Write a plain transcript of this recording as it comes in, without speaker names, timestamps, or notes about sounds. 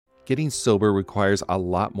Getting sober requires a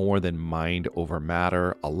lot more than mind over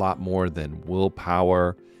matter, a lot more than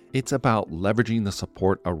willpower. It's about leveraging the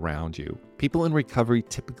support around you. People in recovery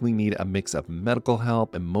typically need a mix of medical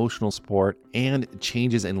help, emotional support, and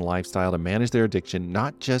changes in lifestyle to manage their addiction,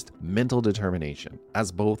 not just mental determination. As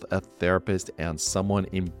both a therapist and someone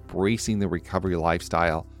embracing the recovery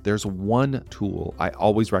lifestyle, there's one tool I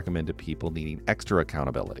always recommend to people needing extra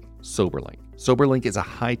accountability: SoberLink. SoberLink is a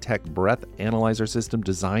high-tech breath analyzer system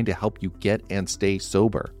designed to help you get and stay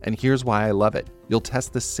sober. And here's why I love it. You'll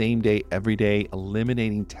test the same day, every day,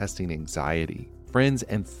 eliminating testing anxiety. Friends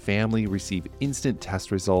and family receive instant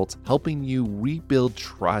test results, helping you rebuild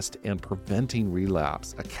trust and preventing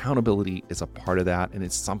relapse. Accountability is a part of that, and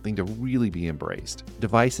it's something to really be embraced.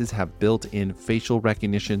 Devices have built-in facial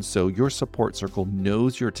recognition, so your support circle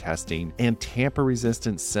knows you're testing, and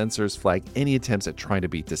tamper-resistant sensors flag any attempts at trying to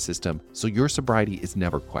beat the system, so your sobriety is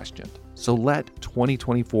never questioned. So let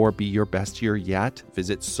 2024 be your best year yet.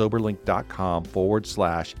 Visit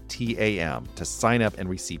soberlink.com/TAM to sign up and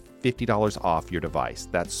receive $50 off your device.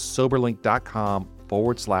 That's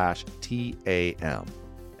soberlink.com/TAM.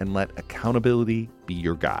 And let accountability be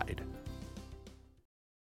your guide.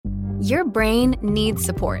 Your brain needs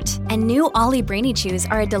support, and new Ollie Brainy Chews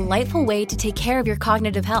are a delightful way to take care of your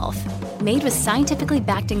cognitive health. Made with scientifically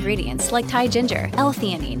backed ingredients like Thai ginger,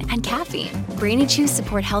 L-theanine, and caffeine, Brainy Chews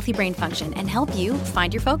support healthy brain function and help you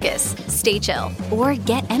find your focus, stay chill, or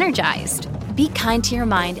get energized. Be kind to your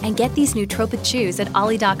mind and get these nootropic chews at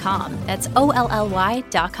ollie.com. That's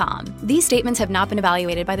OLLY.com. These statements have not been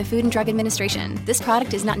evaluated by the Food and Drug Administration. This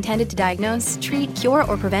product is not intended to diagnose, treat, cure,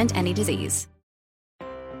 or prevent any disease.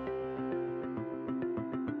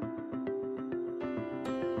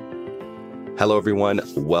 Hello, everyone.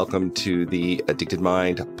 Welcome to the Addicted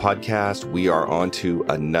Mind podcast. We are on to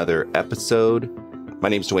another episode. My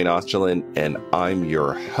name is Dwayne Osterlin, and I'm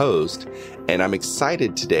your host. And I'm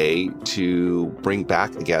excited today to bring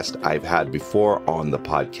back a guest I've had before on the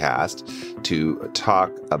podcast to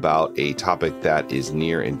talk about a topic that is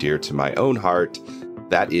near and dear to my own heart.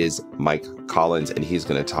 That is Mike Collins, and he's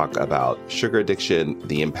going to talk about sugar addiction,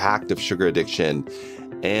 the impact of sugar addiction,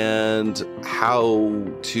 and how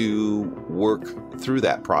to work through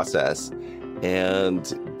that process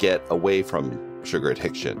and get away from sugar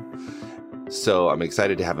addiction. So I'm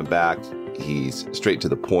excited to have him back. He's straight to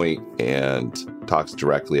the point and talks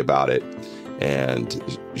directly about it and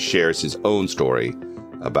shares his own story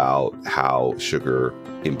about how sugar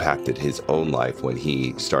impacted his own life when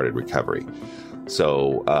he started recovery.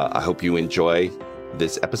 So I hope you enjoy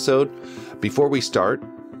this episode. Before we start,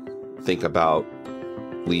 think about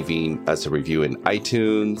leaving us a review in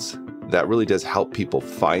iTunes. That really does help people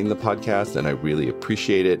find the podcast, and I really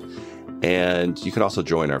appreciate it. And you can also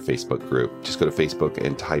join our Facebook group. Just go to Facebook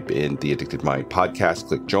and type in the Addicted Mind podcast,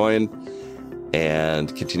 click join,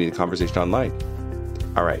 and continue the conversation online.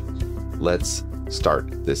 All right, let's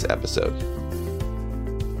start this episode.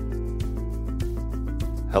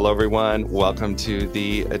 Hello, everyone. Welcome to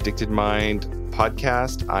the Addicted Mind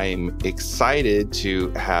podcast. I'm excited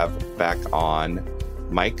to have back on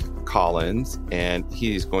Mike Collins, and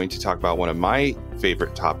he's going to talk about one of my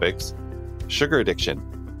favorite topics, sugar addiction.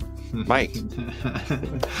 Mike.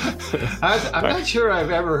 I'm not sure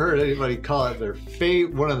I've ever heard anybody call it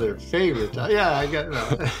one of their favorites. Yeah, I get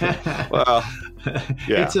that. Well,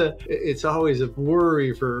 yeah. It's always a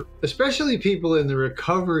worry for, especially people in the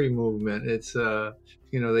recovery movement. It's, they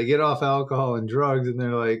get off alcohol and drugs and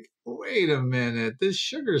they're like, wait a minute, this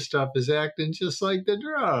sugar stuff is acting just like the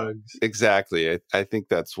drugs. Exactly. I think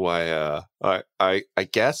that's why I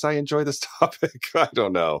guess I enjoy this topic. I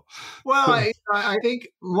don't know. Well, I think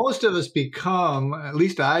most of us become, at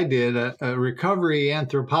least I did, a recovery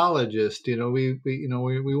anthropologist. We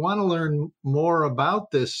want to learn more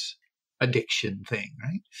about this addiction thing,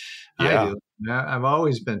 right? Yeah. I do. I've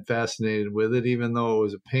always been fascinated with it, even though it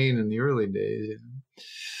was a pain in the early days.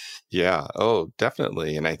 Yeah. Oh,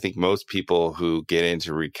 definitely. And I think most people who get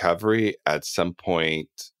into recovery at some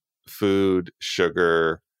point, food,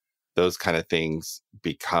 sugar, those kind of things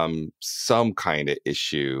become some kind of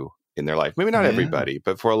issue in their life. Maybe not everybody,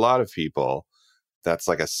 but for a lot of people, that's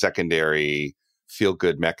like a secondary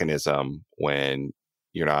feel-good mechanism when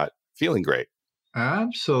you're not feeling great.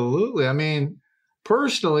 Absolutely. I mean,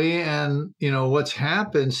 personally, and, what's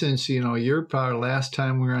happened since, last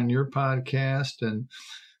time we were on your podcast, and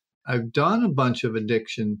I've done a bunch of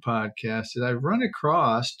addiction podcasts. I've run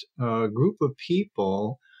across a group of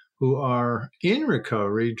people who are in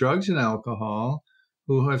recovery, drugs and alcohol,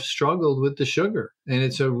 who have struggled with the sugar. And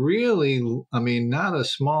it's a really, not a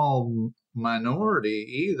small minority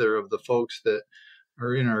either of the folks that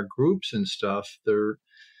are in our groups and stuff.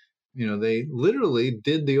 They literally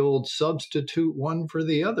did the old substitute one for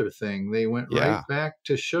the other thing. They went right Yeah. back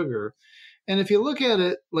to sugar. And if you look at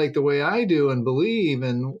it like the way I do and believe,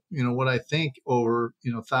 and what I think over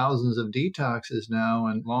thousands of detoxes now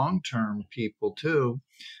and long-term people too,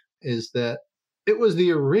 is that it was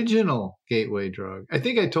the original gateway drug. I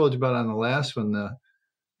think I told you about on the last one,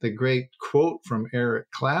 the great quote from Eric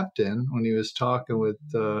Clapton when he was talking with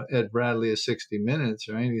Ed Bradley of 60 Minutes,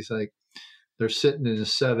 right? He's like, they're sitting in a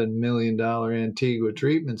 $7 million Antigua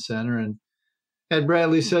treatment center, and Ed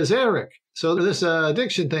Bradley says, Eric, so this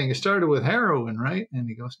addiction thing, it started with heroin, right? And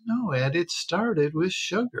he goes, no, Ed, it started with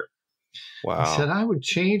sugar. Wow. He said, I would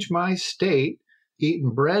change my state,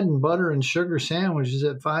 eating bread and butter and sugar sandwiches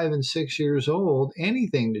at 5 and 6 years old,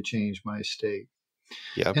 anything to change my state.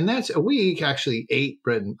 Yep. And I actually ate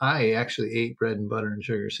bread and butter and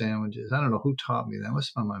sugar sandwiches. I don't know who taught me that. It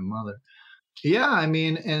must have been my mother. Yeah,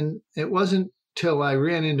 and it wasn't till I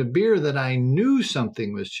ran into beer that I knew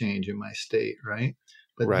something was changing my state, right?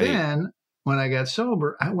 But then when I got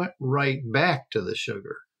sober, I went right back to the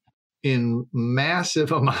sugar in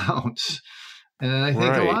massive amounts. And I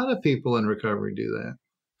think a lot of people in recovery do that.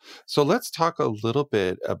 So let's talk a little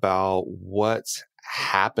bit about what's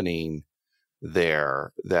happening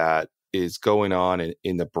there that is going on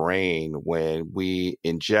in the brain when we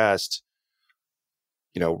ingest,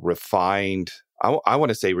 refined, I want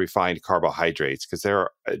to say refined carbohydrates, because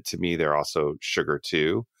to me, they're also sugar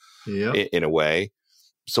too, in a way.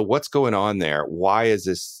 So what's going on there? Why is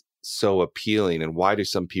this so appealing? And why do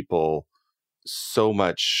some people so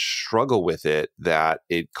much struggle with it that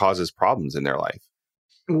it causes problems in their life?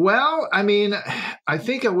 Well, I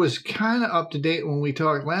think it was kind of up to date when we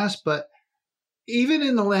talked last, but even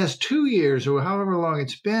in the last 2 years or however long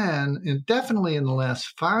it's been, and definitely in the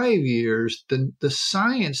last 5 years, the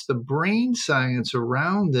science, the brain science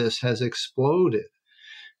around this has exploded.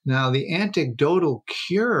 Now, the anecdotal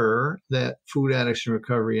cure that Food Addicts and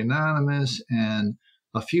Recovery Anonymous and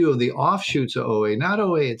a few of the offshoots of OA, not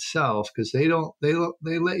OA itself, because they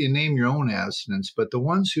let you name your own abstinence, but the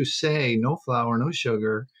ones who say no flour, no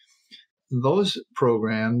sugar, those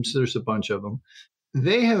programs, there's a bunch of them,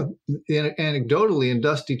 they have anecdotally in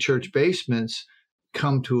dusty church basements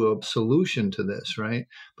come to a solution to this, right?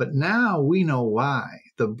 But now we know why.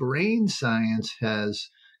 The brain science has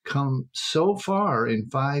come so far in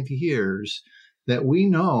 5 years that we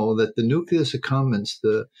know that the nucleus accumbens,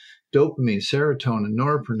 the dopamine, serotonin,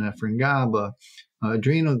 norepinephrine, GABA,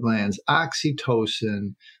 adrenal glands,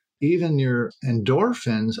 oxytocin, even your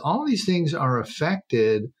endorphins, all these things are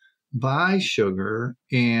affected by sugar.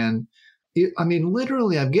 And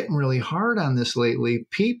literally, I'm getting really hard on this lately.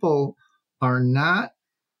 People are not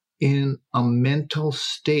in a mental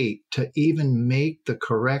state to even make the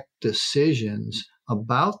correct decisions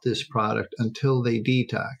about this product until they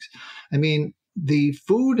detox. The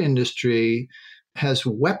food industry has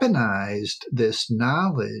weaponized this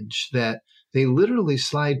knowledge that they literally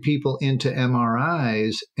slide people into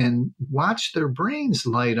MRIs and watch their brains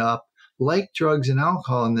light up like drugs and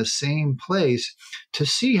alcohol in the same place to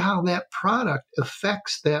see how that product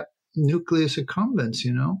affects that nucleus accumbens,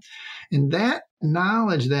 And that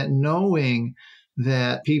knowledge, that knowing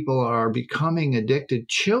that people are becoming addicted,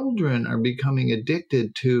 children are becoming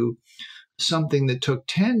addicted to something that took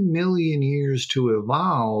 10 million years to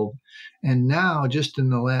evolve, and now just in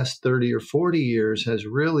the last 30 or 40 years has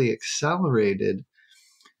really accelerated.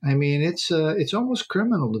 It's almost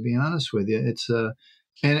criminal, to be honest with you.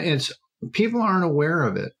 It's people aren't aware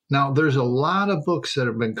of it. Now, there's a lot of books that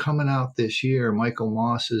have been coming out this year. Michael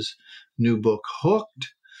Moss's new book,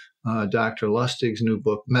 Hooked, Dr. Lustig's new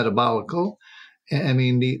book, Metabolical.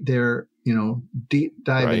 They're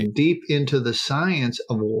diving deep into the science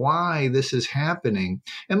of why this is happening,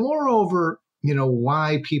 and moreover,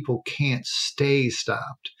 why people can't stay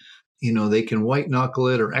stopped. They can white knuckle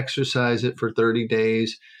it or exercise it for 30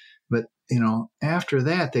 days, but after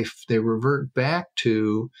that they revert back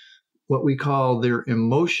to what we call their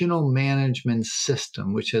emotional management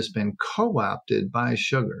system, which has been co-opted by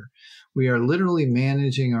sugar. We are literally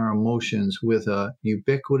managing our emotions with a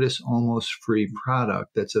ubiquitous, almost free product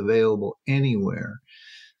that's available anywhere.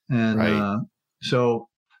 And so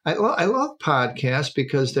I love podcasts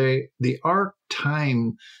because the arc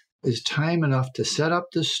time is time enough to set up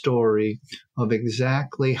the story of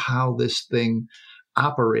exactly how this thing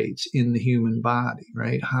operates in the human body,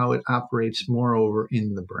 right? How it operates moreover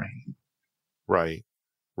in the brain. Right.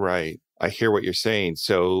 I hear what you're saying.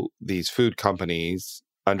 So these food companies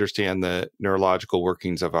understand the neurological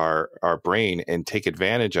workings of our brain and take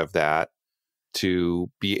advantage of that to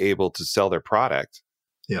be able to sell their product.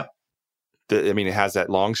 Yeah. It has that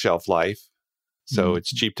long shelf life. So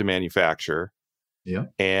it's cheap to manufacture. Yeah.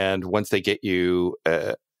 And once they get you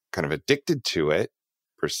kind of addicted to it,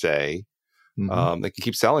 per se, they can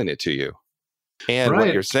keep selling it to you. And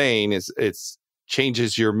what you're saying is it's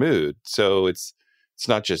changes your mood. So it's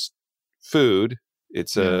not just food,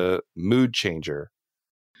 it's a mood changer.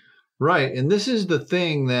 Right. And this is the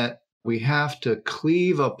thing that we have to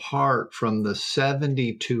cleave apart from the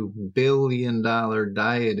 $72 billion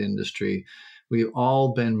diet industry. We've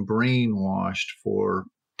all been brainwashed for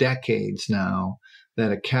decades now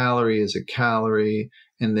that a calorie is a calorie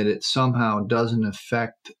and that it somehow doesn't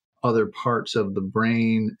affect other parts of the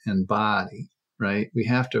brain and body, right? We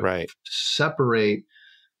have to separate,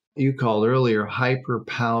 you called earlier,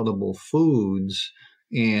 hyperpalatable foods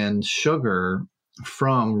and sugar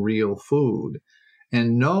from real food.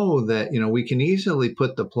 And know that, we can easily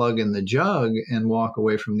put the plug in the jug and walk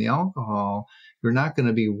away from the alcohol. You're not going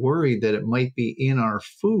to be worried that it might be in our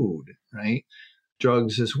food, right?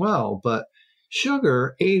 Drugs as well. But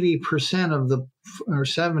sugar, 80% of the, or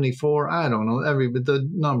 74, I don't know, the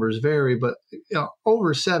numbers vary, but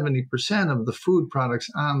over 70% of the food products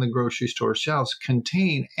on the grocery store shelves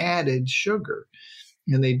contain added sugar.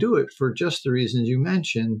 And they do it for just the reasons you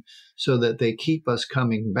mentioned, so that they keep us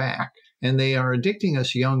coming back. And they are addicting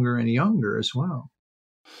us younger and younger as well.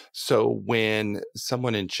 So when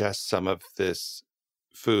someone ingests some of this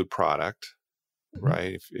food product,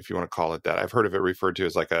 right, if you want to call it that, I've heard of it referred to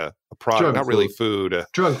as like a product, drug not food. Really food.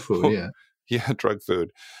 Drug food, yeah. Yeah, drug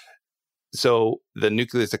food. So the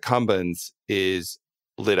nucleus accumbens is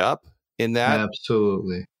lit up in that.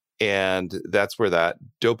 Absolutely. And that's where that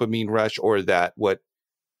dopamine rush, or that what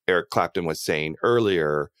Eric Clapton was saying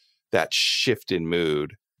earlier, that shift in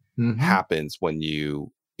mood happens when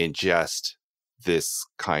you ingest this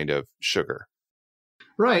kind of sugar.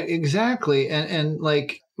 Right, exactly. And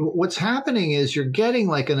like what's happening is you're getting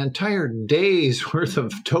like an entire day's worth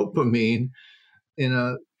of dopamine in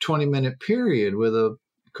a 20-minute period with a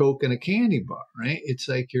Coke and a candy bar, right? It's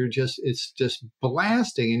like it's just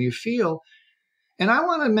blasting, and you feel. And I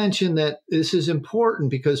want to mention that this is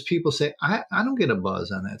important because people say, I don't get a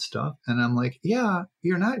buzz on that stuff. And I'm like, yeah,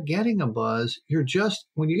 you're not getting a buzz. You're just,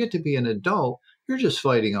 when you get to be an adult, you're just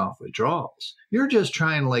fighting off withdrawals. You're just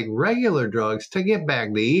trying, like regular drugs, to get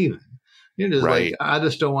back to even. You're just like, I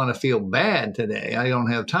just don't want to feel bad today. I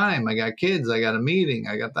don't have time. I got kids. I got a meeting.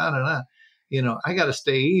 I got da-da-da. I got to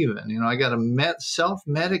stay even. I got to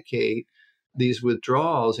self-medicate these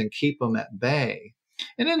withdrawals and keep them at bay.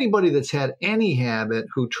 And anybody that's had any habit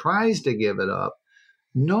who tries to give it up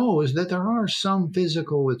knows that there are some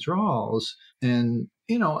physical withdrawals. And,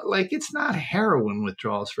 like it's not heroin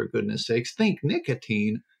withdrawals, for goodness sakes. Think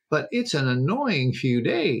nicotine, but it's an annoying few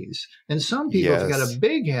days. And some people have got a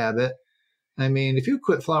big habit. I mean, if you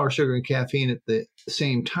quit flour, sugar, and caffeine at the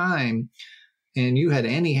same time, and you had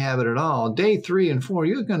any habit at all, day 3 and 4,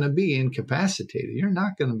 you're going to be incapacitated. You're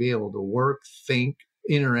not going to be able to work, think,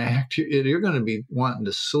 interact. You're going to be wanting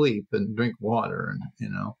to sleep and drink water,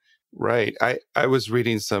 and Right. I was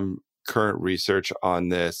reading some current research on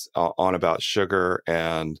this, on about sugar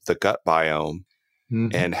and the gut biome,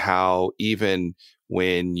 and how even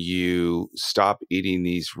when you stop eating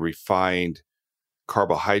these refined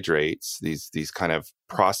carbohydrates, these kind of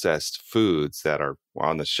processed foods that are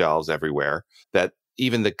on the shelves everywhere, that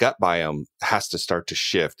even the gut biome has to start to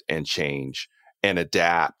shift and change and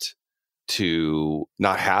adapt to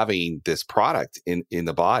not having this product in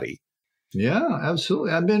the body. Yeah,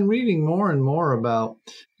 absolutely. I've been reading more and more about,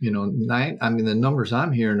 the numbers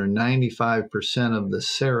I'm hearing are 95% of the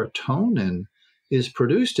serotonin is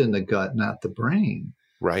produced in the gut, not the brain.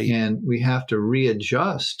 Right. And we have to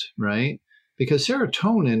readjust, right? Because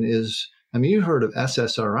serotonin is, you've heard of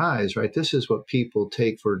SSRIs, right? This is what people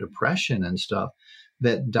take for depression and stuff,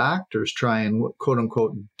 that doctors try and quote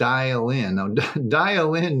unquote dial in. Now,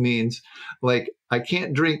 dial in means like I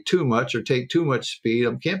can't drink too much or take too much speed.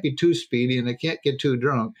 I can't be too speedy and I can't get too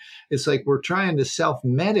drunk. It's like we're trying to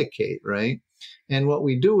self-medicate, right? And what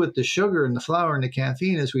we do with the sugar and the flour and the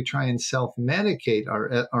caffeine is we try and self-medicate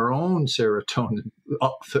our own serotonin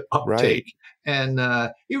uptake. Right. And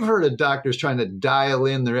you've heard of doctors trying to dial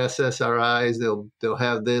in their SSRIs. They'll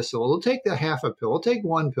have this. Well, they'll take the half a pill. We'll take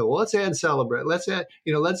one pill. Well, let's add Celebrate. Let's add,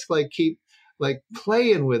 let's keep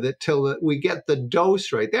playing with it till we get the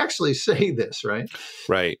dose right. They actually say this, right?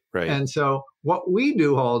 Right. And so what we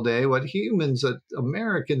do all day, what humans,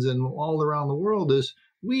 Americans and all around the world is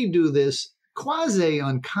we do this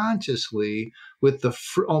quasi-unconsciously with the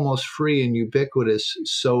almost free and ubiquitous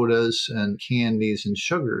sodas and candies and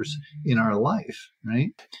sugars in our life,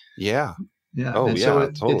 right? Yeah. Yeah. Oh, and yeah,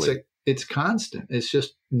 so totally. it's constant. It's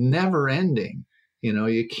just never ending.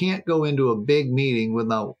 You can't go into a big meeting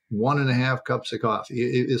without 1.5 cups of coffee.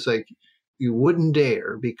 It's like you wouldn't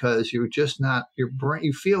dare, because you're just not, your brain,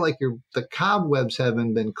 you feel like the cobwebs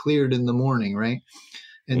haven't been cleared in the morning, right?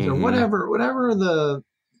 And so whatever the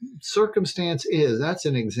circumstance is, that's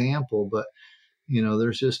an example. But,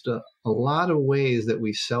 there's just a lot of ways that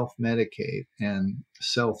we self-medicate and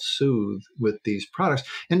self-soothe with these products.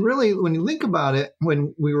 And really, when you think about it,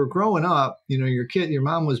 when we were growing up, your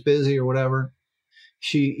mom was busy or whatever.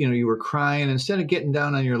 She, you were crying. Instead of getting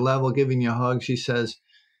down on your level, giving you a hug, she says,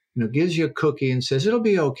 gives you a cookie and says, "It'll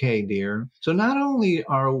be okay, dear." So not only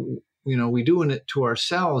are, we doing it to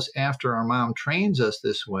ourselves after our mom trains us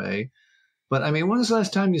this way, but I mean, when was the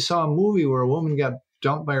last time you saw a movie where a woman got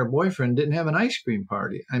dumped by her boyfriend, didn't have an ice cream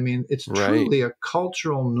party? I mean, it's truly a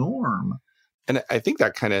cultural norm. And I think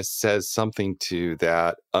that kind of says something to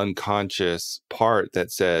that unconscious part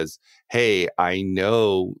that says, hey, I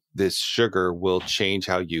know this sugar will change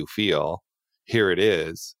how you feel. Here it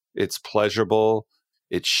is. It's pleasurable.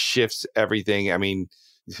 It shifts everything. I mean,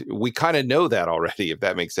 we kind of know that already, if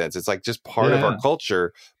that makes sense. It's like just part of our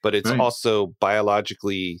culture, but it's also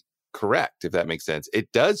biologically correct, if that makes sense.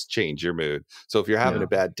 It does change your mood. So if you're having a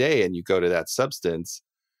bad day and you go to that substance,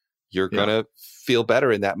 you're going to feel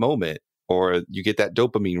better in that moment, or you get that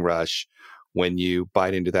dopamine rush when you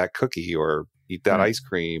bite into that cookie or eat that ice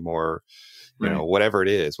cream, or whatever it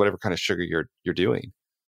is, whatever kind of sugar you're doing.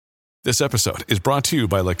 This episode is brought to you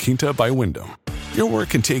by La Quinta by Wyndham. Your work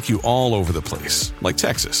can take you all over the place, like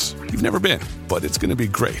Texas. You've never been, but it's going to be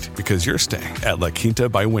great because you're staying at La Quinta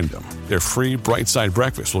by Wyndham. Their free Bright Side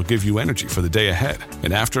breakfast will give you energy for the day ahead.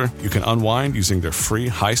 And after, you can unwind using their free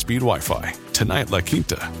high-speed Wi-Fi. Tonight, La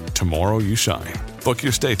Quinta. Tomorrow, you shine. Book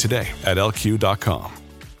your stay today at lq.com.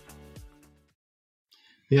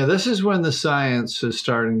 Yeah, this is when the science is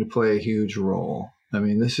starting to play a huge role. I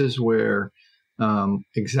mean, this is where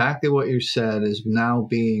exactly what you said is now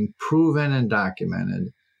being proven and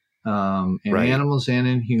documented in animals and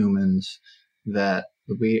in humans, that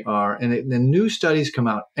we are, and the new studies come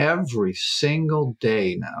out every single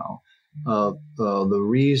day now of the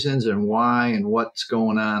reasons and why and what's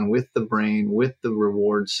going on with the brain, with the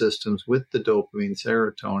reward systems, with the dopamine,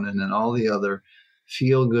 serotonin, and all the other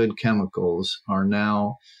feel-good chemicals are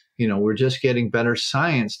now, we're just getting better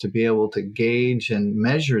science to be able to gauge and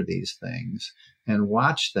measure these things and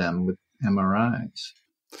watch them with MRIs.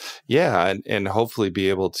 Yeah, and hopefully be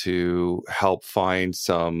able to help find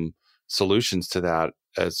some solutions to that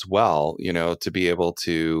as well, to be able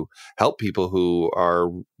to help people who are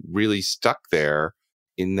really stuck there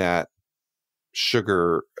in that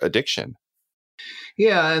sugar addiction.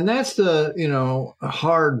 Yeah, and that's the,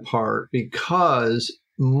 hard part, because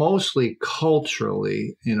mostly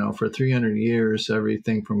culturally, for 300 years,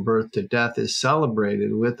 everything from birth to death is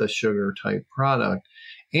celebrated with a sugar type product,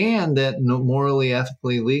 and that morally,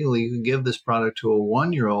 ethically, legally, you could give this product to a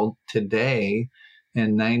 1-year-old today,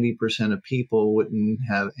 and 90% of people wouldn't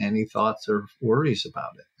have any thoughts or worries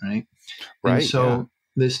about it, right? And so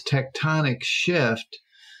this tectonic shift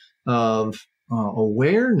of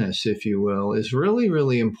awareness, if you will, is really,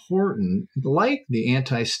 really important. Like the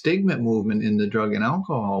anti-stigma movement in the drug and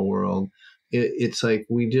alcohol world, it's like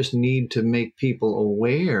we just need to make people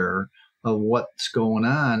aware of what's going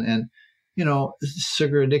on. And,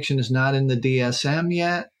 sugar addiction is not in the DSM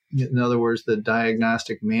yet. In other words, the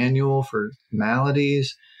diagnostic manual for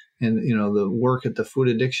maladies. And, the work at the Food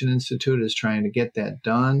Addiction Institute is trying to get that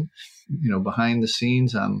done. Behind the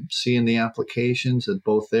scenes, I'm seeing the applications at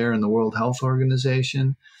both there and the World Health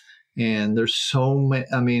Organization. And there's so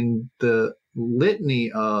many, the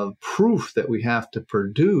litany of proof that we have to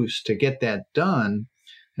produce to get that done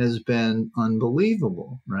has been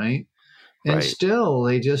unbelievable, right? And still,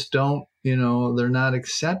 they just don't, they're not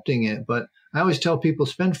accepting it. But I always tell people,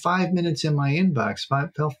 spend 5 minutes in my inbox,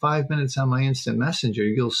 5 minutes on my instant messenger.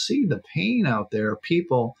 You'll see the pain out there.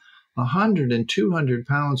 People 100 and 200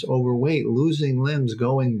 pounds overweight, losing limbs,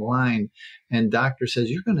 going blind. And doctor says,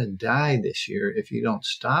 you're going to die this year if you don't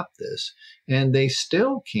stop this. And they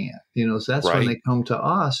still can't, so that's when they come to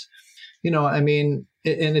us.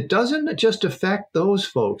 And it doesn't just affect those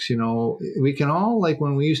folks. We can all, like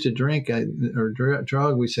when we used to drink or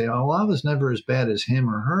drug, we say, oh, I was never as bad as him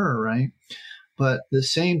or her, right? But the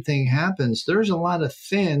same thing happens. There's a lot of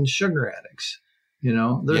thin sugar addicts.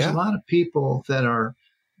 There's a lot of people that are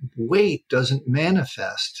weight doesn't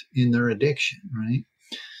manifest in their addiction, right?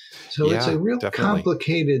 So it's a real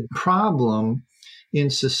complicated problem in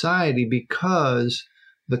society because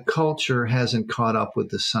the culture hasn't caught up with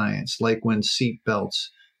the science. Like when seat belts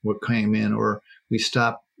came in, or we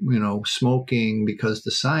stopped, smoking because the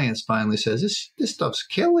science finally says this stuff's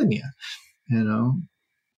killing you. you know?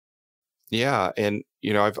 Yeah. And,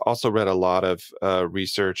 I've also read a lot of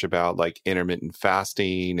research about like intermittent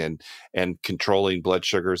fasting and controlling blood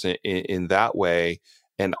sugars in that way.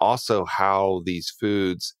 And also how these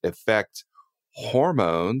foods affect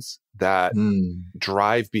hormones that Mm.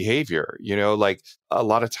 drive behavior. Like a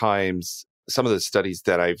lot of times, some of the studies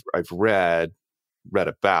that I've read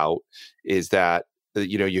about is that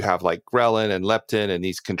you have like ghrelin and leptin, and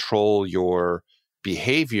these control your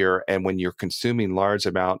behavior. And when you're consuming large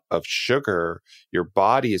amount of sugar, your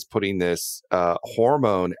body is putting this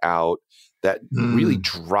hormone out that really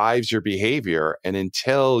drives your behavior. And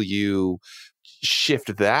until you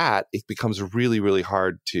shift that, it becomes really, really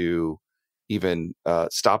hard to even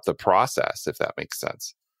stop the process, if that makes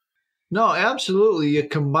sense. No, absolutely. You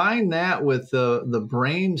combine that with the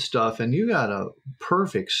brain stuff, and you got a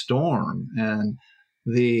perfect storm. And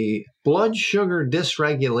the blood sugar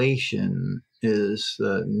dysregulation is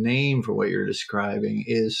the name for what you're describing,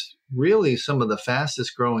 is really some of the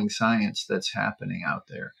fastest growing science that's happening out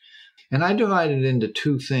there. And I divide it into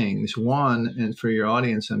two things. One, and for your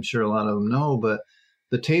audience, I'm sure a lot of them know, but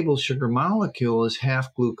the table sugar molecule is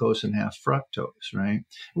half glucose and half fructose, right?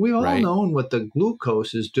 And we've all known what the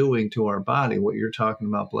glucose is doing to our body, what you're talking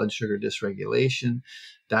about, blood sugar dysregulation,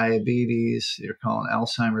 diabetes, you're calling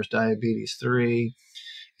Alzheimer's diabetes 3.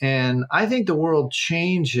 And I think the world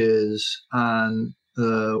changes on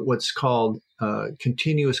what's called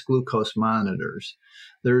continuous glucose monitors.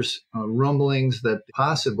 There's rumblings that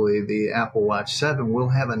possibly the Apple Watch 7 will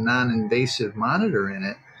have a non-invasive monitor in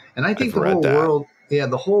it. And I think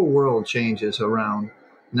the whole world changes around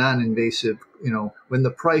non-invasive, when the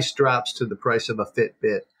price drops to the price of a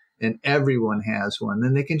Fitbit and everyone has one,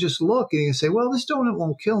 then they can just look and you can say, well, this donut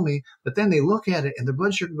won't kill me. But then they look at it and their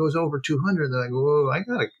blood sugar goes over 200. They're like, whoa, I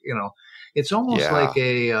gotta, it's almost like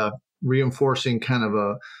a reinforcing kind of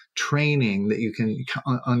a training that you can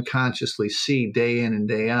unconsciously see day in and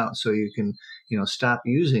day out. So you can, stop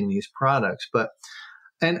using these products. But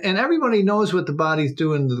And everybody knows what the body's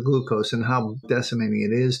doing to the glucose and how decimating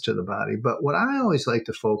it is to the body. But what I always like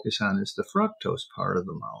to focus on is the fructose part of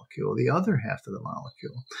the molecule, the other half of the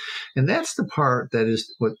molecule. And that's the part that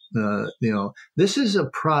is what, this is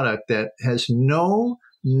a product that has no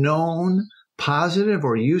known positive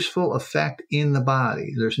or useful effect in the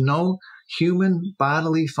body. There's no human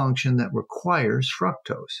bodily function that requires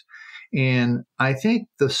fructose. And I think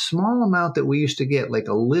the small amount that we used to get, like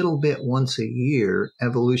a little bit once a year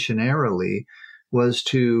evolutionarily, was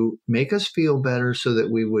to make us feel better so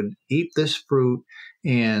that we would eat this fruit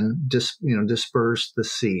and disperse the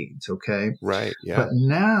seeds. Okay. Right. Yeah. But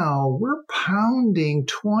now we're pounding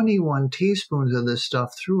 21 teaspoons of this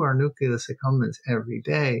stuff through our nucleus accumbens every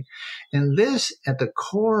day. And this, at the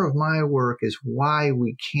core of my work, is why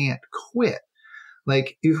we can't quit.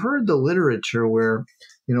 Like, you've heard the literature where,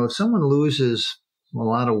 if someone loses a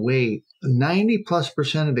lot of weight,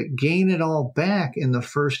 90+% of it gain it all back in the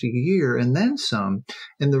first year and then some.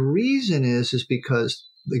 And the reason is because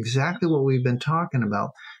exactly what we've been talking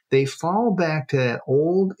about. They fall back to that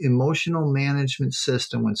old emotional management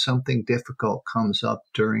system when something difficult comes up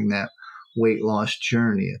during that weight loss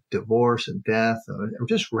journey, a divorce, a death, or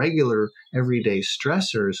just regular everyday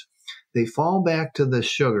stressors. They fall back to the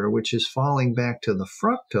sugar, which is falling back to the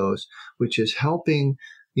fructose, which is helping,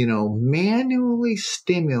 manually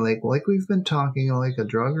stimulate, like we've been talking, like a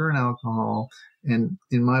drug or an alcohol. And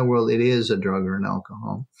in my world, it is a drug or an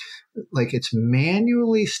alcohol. Like, it's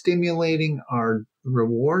manually stimulating our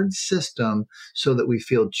reward system so that we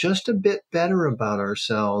feel just a bit better about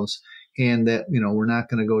ourselves. And that, we're not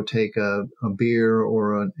going to go take a beer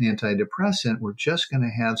or an antidepressant. We're just going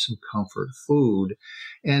to have some comfort food.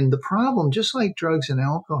 And the problem, just like drugs and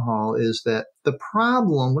alcohol, is that the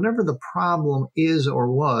problem, whatever the problem is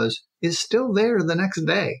or was, is still there the next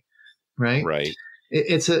day, right? Right.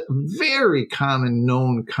 It's a very common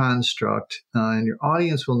known construct, and your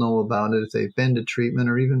audience will know about it if they've been to treatment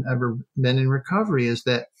or even ever been in recovery, is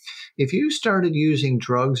that if you started using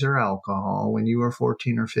drugs or alcohol when you were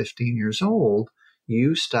 14 or 15 years old,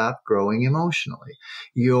 you stopped growing emotionally.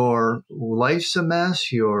 Your life's a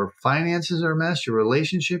mess, your finances are a mess, your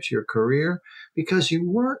relationships, your career, because you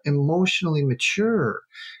weren't emotionally mature.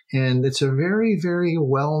 And it's a very, very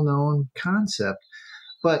well-known concept.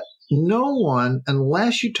 But no one,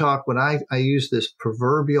 unless you talk what I use this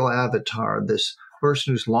proverbial avatar, this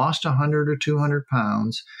person who's lost 100 or 200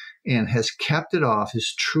 pounds and has kept it off,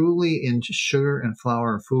 is truly in sugar and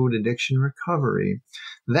flour and food addiction recovery.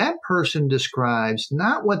 That person describes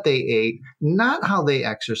not what they ate, not how they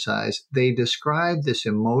exercise. They describe this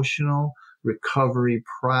emotional recovery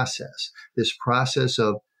process, this process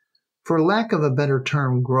of, for lack of a better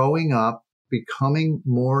term, growing up becoming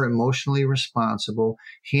more emotionally responsible,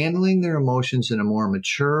 handling their emotions in a more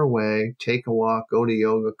mature way, take a walk, go to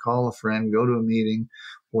yoga, call a friend, go to a meeting,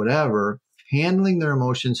 whatever, handling their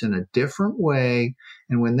emotions in a different way.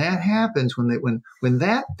 And when that happens, when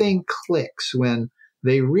that thing clicks, when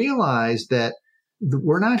they realize that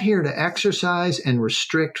we're not here to exercise and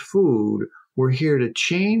restrict food, we're here to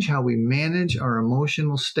change how we manage our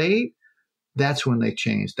emotional state, that's when they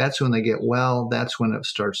change. That's when they get well. That's when it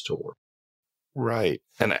starts to work. Right.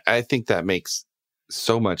 And I think that makes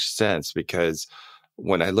so much sense, because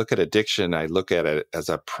when I look at addiction, I look at it as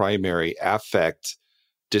a primary affect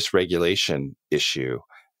dysregulation issue.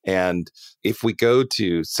 And if we go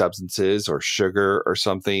to substances or sugar or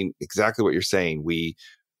something, exactly what you're saying, we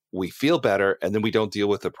feel better and then we don't deal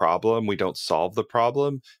with the problem. We don't solve the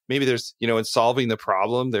problem. Maybe there's, in solving the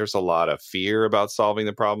problem, there's a lot of fear about solving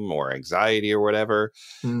the problem or anxiety or whatever.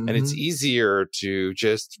 Mm-hmm. And it's easier to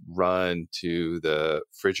just run to the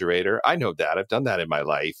refrigerator. I know that. I've done that in my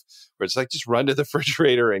life, where it's like, just run to the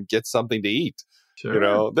refrigerator and get something to eat.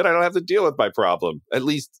 Sure. Then I don't have to deal with my problem, at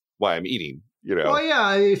least while I'm eating. Well, yeah,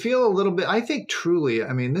 I feel a little bit, I think truly,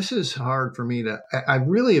 this is hard for me I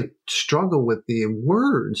really have struggled with the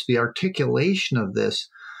words, the articulation of this,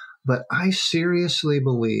 but I seriously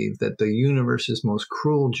believe that the universe's most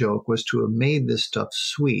cruel joke was to have made this stuff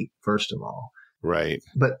sweet, first of all. Right.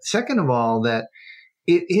 But second of all, that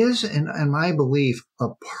it is, in my belief, a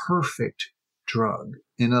perfect drug.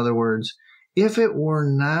 In other words, if it were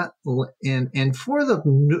not, and for the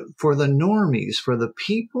normies, for the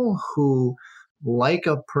people who like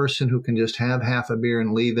a person who can just have half a beer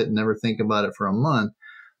and leave it and never think about it for a month,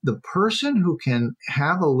 the person who can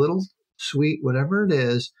have a little sweet, whatever it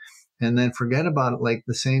is, and then forget about it, like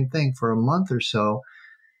the same thing, for a month or so,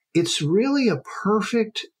 it's really a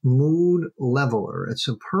perfect mood leveler. It's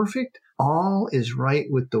a perfect, all is right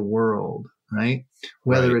with the world, right?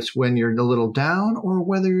 Whether it's when you're a little down or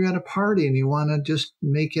whether you're at a party and you want to just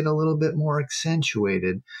make it a little bit more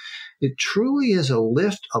accentuated. It truly is a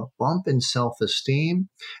lift, a bump in self-esteem.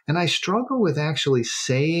 And I struggle with actually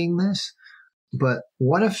saying this, but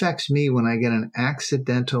what affects me when I get an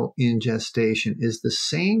accidental ingestion is the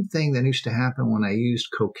same thing that used to happen when I used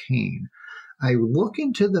cocaine. I look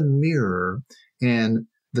into the mirror and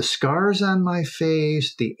the scars on my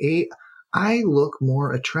face, I look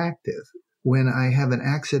more attractive when I have an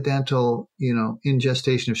accidental,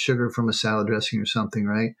 ingestion of sugar from a salad dressing or something,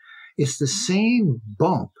 right? It's the same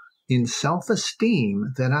bump in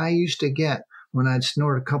self-esteem that I used to get when I'd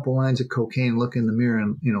snort a couple lines of cocaine, look in the mirror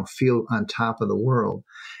and, feel on top of the world.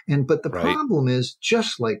 But the problem is,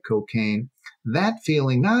 just like cocaine, that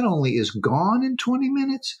feeling not only is gone in 20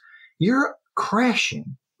 minutes, you're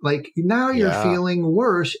crashing. Like now you're feeling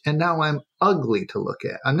worse, and now I'm ugly to look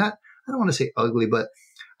at. I don't want to say ugly, but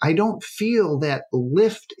I don't feel that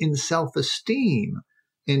lift in self-esteem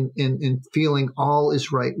in feeling all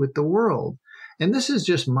is right with the world. And this is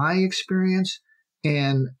just my experience.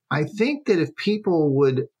 And I think that if people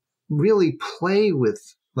would really play with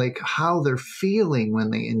like how they're feeling when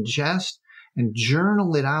they ingest and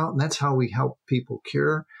journal it out, and that's how we help people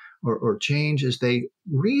cure or change, is they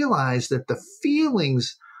realize that the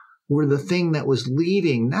feelings were the thing that was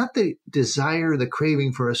leading, not the desire, the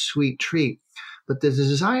craving for a sweet treat, but the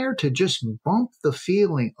desire to just bump the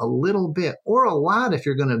feeling a little bit or a lot if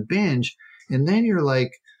you're going to binge. And then you're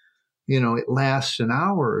like, it lasts an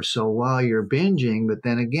hour or so while you're binging, but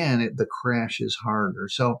then again, the crash is harder.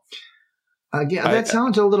 So again, that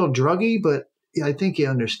sounds a little druggy, but I think you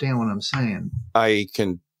understand what I'm saying. I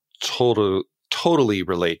can totally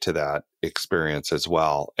relate to that experience as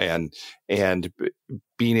well. And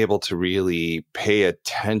being able to really pay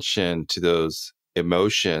attention to those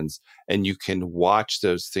emotions, and you can watch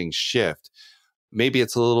those things shift. Maybe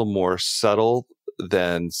it's a little more subtle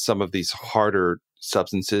than some of these harder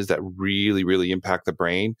substances that really, really impact the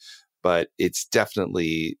brain, but it's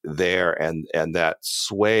definitely there. And that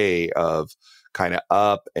sway of kind of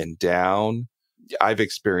up and down, I've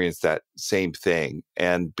experienced that same thing.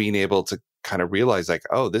 And being able to kind of realize like,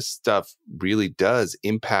 oh, this stuff really does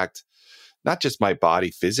impact not just my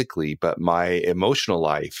body physically, but my emotional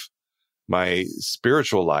life, my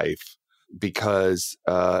spiritual life, because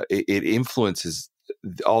it influences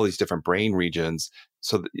all these different brain regions.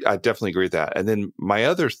 So I definitely agree with that. And then my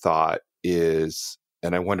other thought is,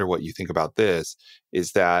 and I wonder what you think about this,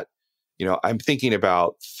 is that, I'm thinking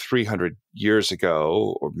about 300 years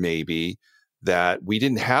ago, or maybe, that we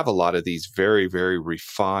didn't have a lot of these very, very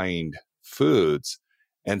refined foods.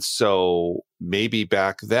 And so maybe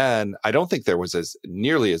back then, I don't think there was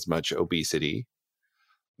nearly as much obesity.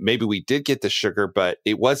 Maybe we did get the sugar, but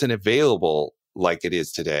it wasn't available like it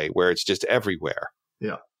is today, where it's just everywhere.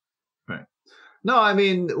 Yeah. Right. No, I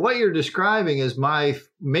mean, what you're describing is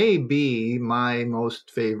maybe my most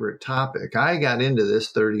favorite topic. I got into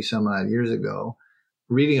this 30 some odd years ago,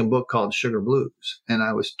 reading a book called Sugar Blues. And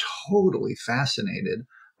I was totally fascinated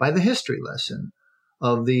by the history lesson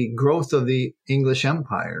of the growth of the English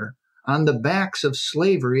Empire on the backs of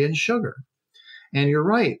slavery and sugar. And you're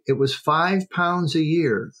right. It was 5 pounds a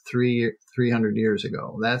year 300 years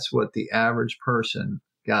ago. That's what the average person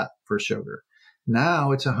got for sugar.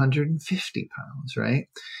 Now it's 150 pounds, right?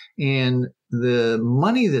 And the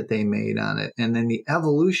money that they made on it and then the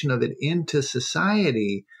evolution of it into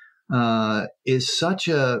society is such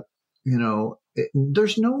a,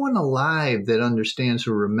 there's no one alive that understands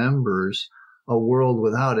or remembers a world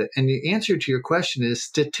without it. And the answer to your question is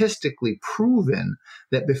statistically proven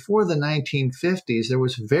that before the 1950s, there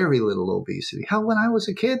was very little obesity. Hell, when I was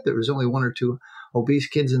a kid, there was only 1 or 2 obese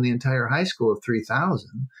kids in the entire high school of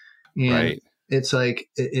 3,000. And right. It's like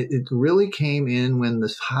it really came in when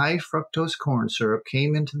this high fructose corn syrup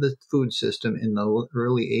came into the food system in the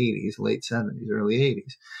early 80s, late 70s, early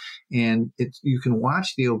 80s. And you can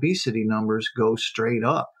watch the obesity numbers go straight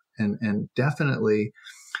up and definitely.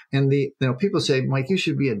 And people say, Mike, you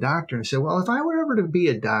should be a doctor. And I say, well, if I were ever to be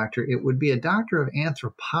a doctor, it would be a doctor of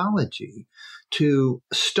anthropology to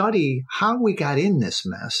study how we got in this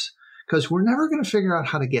mess. Because we're never going to figure out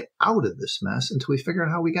how to get out of this mess until we figure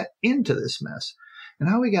out how we got into this mess. And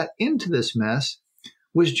how we got into this mess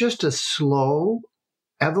was just a slow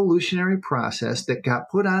evolutionary process that got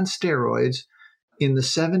put on steroids in the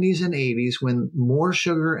 70s and 80s when more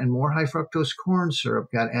sugar and more high fructose corn syrup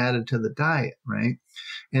got added to the diet, right?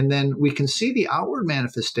 And then we can see the outward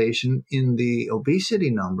manifestation in the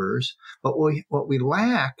obesity numbers, but what we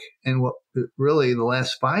lack and what really the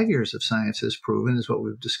last 5 years of science has proven is what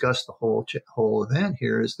we've discussed the whole event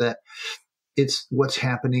here is that it's what's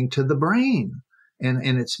happening to the brain.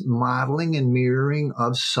 And it's modeling and mirroring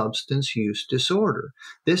of substance use disorder.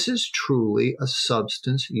 This is truly a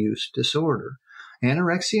substance use disorder.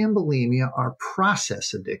 Anorexia and bulimia are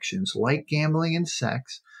process addictions, like gambling and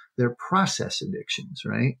sex. They're process addictions,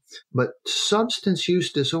 right? But substance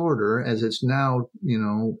use disorder, as it's now,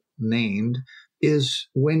 named, is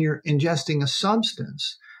when you're ingesting a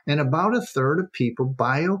substance. And about a third of people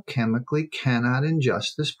biochemically cannot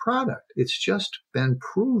ingest this product. It's just been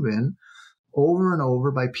proven over and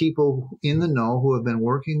over by people in the know who have been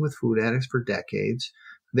working with food addicts for decades.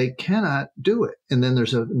 They cannot do it. And then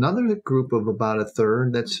there's another group of about a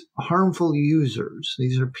third that's harmful users.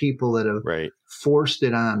 These are people that have forced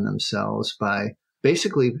it on themselves by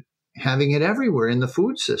basically having it everywhere in the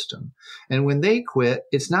food system. And when they quit,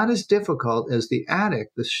 it's not as difficult as the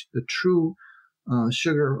addict, the true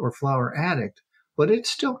sugar or flour addict, but it's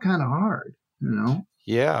still kind of hard,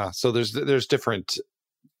 Yeah. So there's different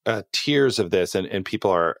tiers of this, and people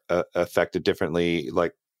are affected differently,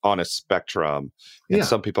 like on a spectrum. And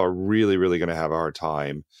some people are really, really going to have a hard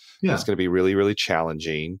time. Yeah. It's going to be really, really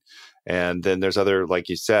challenging. And then there's other, like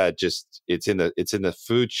you said, just it's in the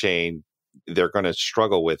food chain. They're going to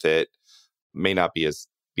struggle with it. May not be as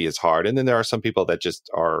hard. And then there are some people that just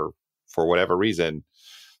are, for whatever reason,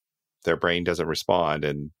 their brain doesn't respond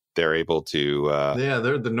and they're able to.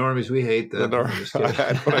 They're the normies we hate. I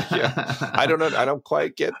don't know. I don't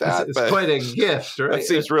quite get that. It's quite a gift, right? That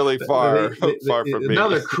seems really far from me.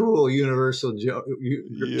 Another cruel universal joke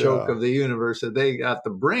of the universe that they got the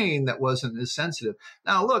brain that wasn't as sensitive.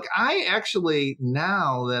 Now, look, I actually,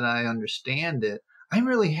 now that I understand it, I'm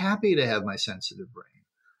really happy to have my sensitive brain.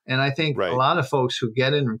 And I think a lot of folks who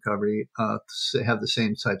get in recovery have the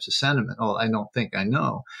same types of sentiment. Oh, I don't think I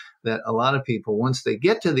know that a lot of people, once they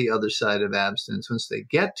get to the other side of abstinence, once they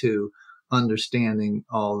get to understanding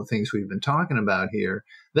all the things we've been talking about here,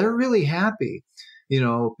 they're really happy,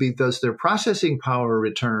 because their processing power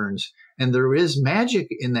returns and there is magic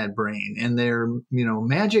in that brain and there's,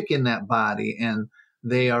 magic in that body. And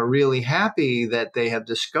they are really happy that they have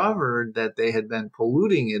discovered that they had been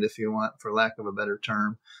polluting it, if you want, for lack of a better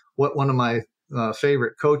term. What one of my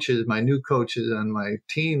favorite coaches, my new coaches on my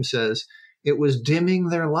team says, it was dimming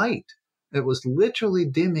their light. It was literally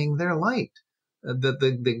dimming their light.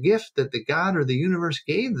 The gift that the God or the universe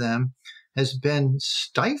gave them has been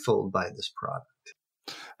stifled by this product.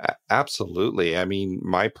 Absolutely. I mean,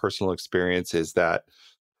 my personal experience is that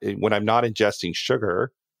when I'm not ingesting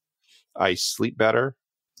sugar, I sleep better.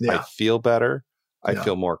 Yeah. I feel better. I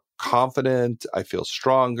feel more confident. I feel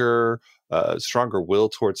stronger will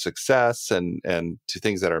towards success and to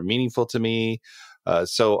things that are meaningful to me.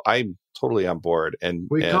 So I'm totally on board. And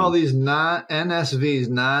we call these NSVs,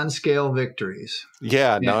 non-scale victories.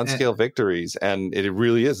 Yeah, non-scale victories. And it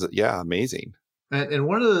really is, amazing. And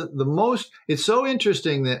one of the most, it's so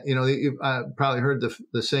interesting that, you've probably heard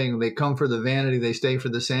the saying, they come for the vanity, they stay for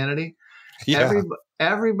the sanity. Yeah.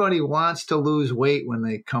 Everybody wants to lose weight when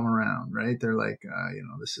they come around, right? They're like,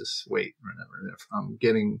 this is weight or whatever. If I'm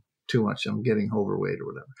getting too much, I'm getting overweight or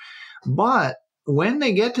whatever. But when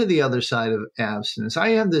they get to the other side of abstinence, I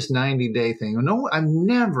have this 90-day thing. No, I've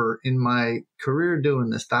never in my career doing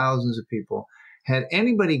this, thousands of people, had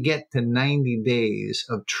anybody get to 90 days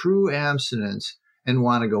of true abstinence and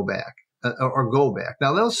want to go back or go back.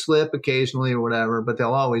 Now, they'll slip occasionally or whatever, but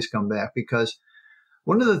they'll always come back, because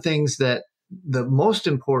one of the things that the most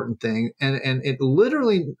important thing, and it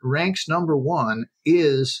literally ranks number one,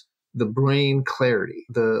 is the brain clarity,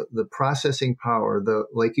 the processing power,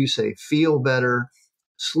 like you say, feel better,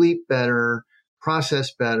 sleep better,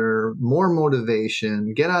 process better, more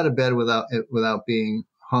motivation, get out of bed without being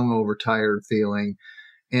hungover, tired feeling.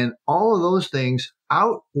 And all of those things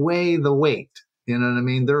outweigh the weight. You know what I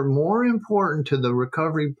mean? They're more important to the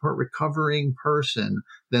recovering person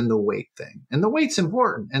than the weight thing. And the weight's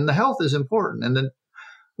important, and the health is important. And then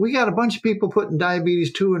we got a bunch of people putting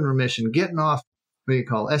diabetes 2 in remission, getting off,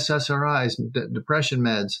 SSRIs, depression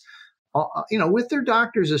meds, with their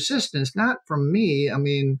doctor's assistance, not from me. I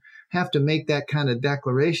mean, have to make that kind of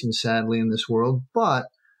declaration, sadly, in this world, but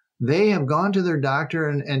they have gone to their doctor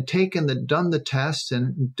and done the tests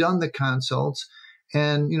and done the consults,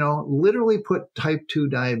 and, literally put type 2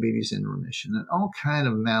 diabetes in remission, and all kind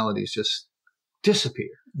of maladies just disappear.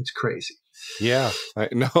 It's crazy. Yeah, I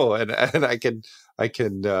know. And I can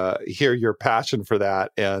hear your passion for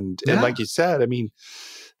that. And like you said, I mean,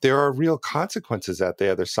 there are real consequences at the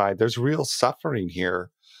other side. There's real suffering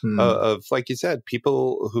here of, like you said,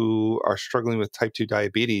 people who are struggling with type 2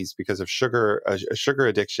 diabetes because of a sugar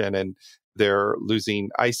addiction, and they're losing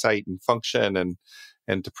eyesight and function and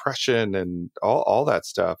depression and all that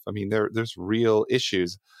stuff. I mean, there's real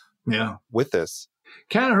issues with this.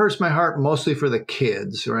 Kind of hurts my heart mostly for the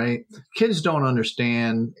kids, right? Kids don't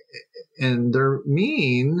understand, and they're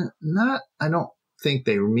mean. I don't think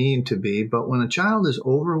they're mean to be, but when a child is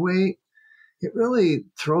overweight, it really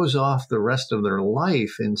throws off the rest of their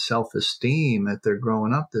life in self-esteem if they're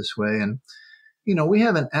growing up this way. And, we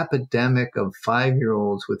have an epidemic of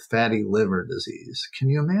 5-year-olds with fatty liver disease. Can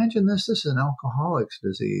you imagine this? This is an alcoholic's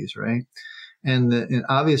disease, right? And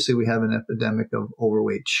obviously we have an epidemic of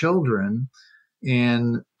overweight children.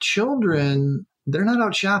 And children, they're not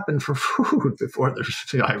out shopping for food before they're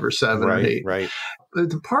 5 or 7 or 8. Right. But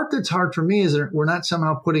the part that's hard for me is that we're not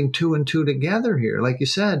somehow putting 2 and 2 together here. Like you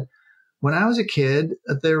said, when I was a kid,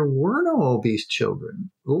 there were no obese children.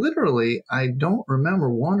 Literally, I do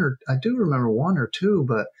remember one or two,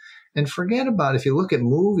 and forget about, if you look at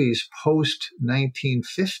movies post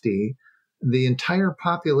 1950, the entire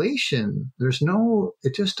population,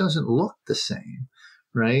 it just doesn't look the same,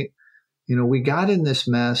 right? We got in this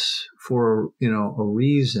mess for, a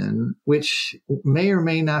reason, which may or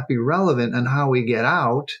may not be relevant on how we get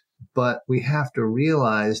out, but we have to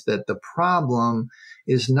realize that the problem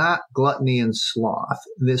is not gluttony and sloth.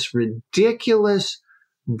 This ridiculous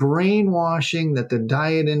brainwashing that the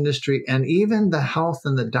diet industry and even the health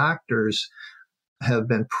and the doctors have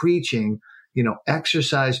been preaching,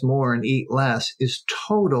 exercise more and eat less, is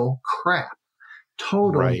total crap,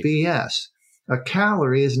 total BS. A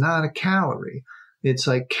calorie is not a calorie. It's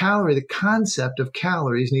like the concept of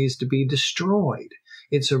calories needs to be destroyed.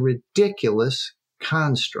 It's a ridiculous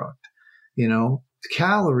construct.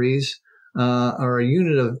 Calories are a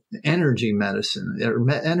unit of energy medicine, or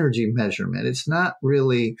energy measurement. It's not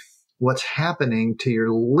really what's happening to your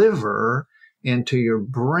liver and to your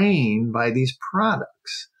brain by these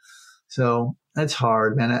products. So that's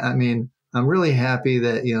hard, man. I mean, I'm really happy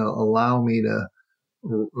that, allow me to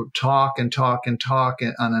talk on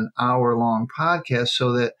an hour-long podcast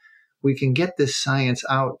so that we can get this science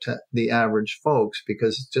out to the average folks,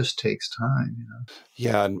 because it just takes time.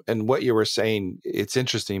 Yeah. And what you were saying, it's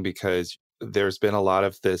interesting because there's been a lot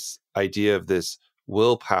of this idea of this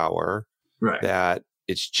willpower, right? That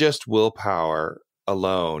it's just willpower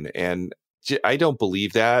alone. And I don't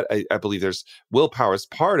believe that. I believe there's willpower is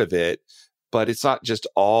part of it, but it's not just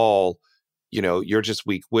all, you're just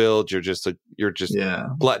weak-willed. You're just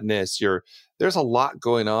gluttonous. There's a lot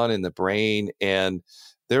going on in the brain, and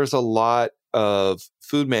there's a lot of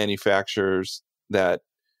food manufacturers that,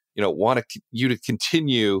 want you to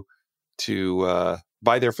continue to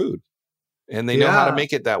buy their food, and they know how to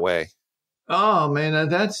make it that way. Oh man,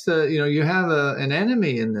 that's you have an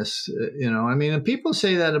enemy in this. I mean, and people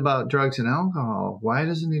say that about drugs and alcohol. Why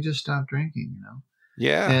doesn't he just stop drinking?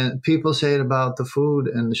 Yeah. And people say it about the food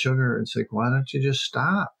and the sugar. It's like, why don't you just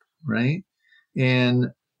stop? Right.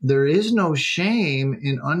 And there is no shame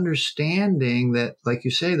in understanding that, like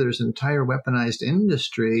you say, there's an entire weaponized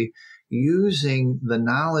industry using the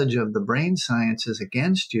knowledge of the brain sciences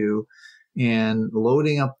against you and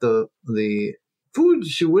loading up the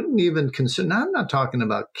foods you wouldn't even consider. Now, I'm not talking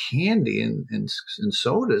about candy and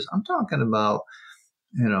sodas. I'm talking about,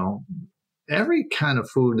 every kind of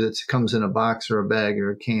food that comes in a box or a bag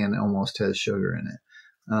or a can almost has sugar in it.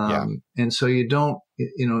 And so you don't,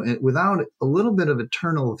 without a little bit of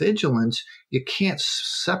eternal vigilance, you can't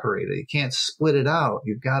separate it. You can't split it out.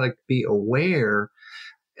 You've got to be aware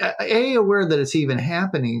that it's even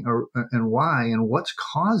happening and why and what's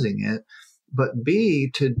causing it, but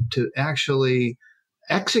B, to actually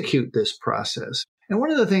execute this process. And one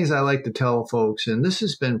of the things I like to tell folks, and this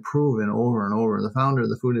has been proven over and over, the founder of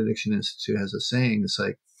the Food Addiction Institute has a saying, it's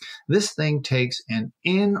like, this thing takes an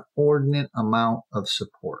inordinate amount of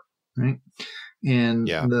support, right? And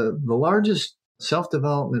the largest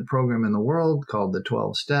self-development program in the world, called the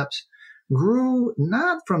 12 Steps, grew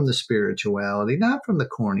not from the spirituality, not from the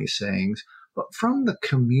corny sayings, but from the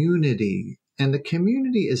community. And the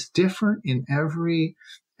community is different in every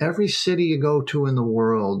city you go to in the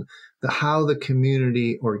world. How the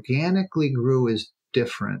community organically grew is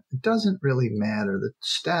different. It doesn't really matter. The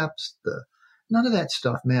steps, none of that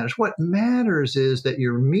stuff matters. What matters is that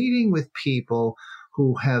you're meeting with people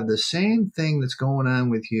who have the same thing that's going on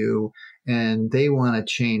with you, and they want to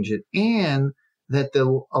change it. And that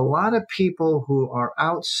a lot of people who are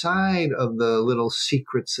outside of the little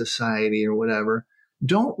secret society or whatever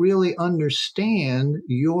don't really understand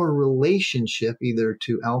your relationship either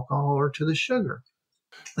to alcohol or to the sugar.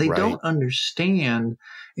 They don't understand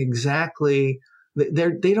exactly.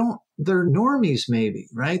 They're normies maybe,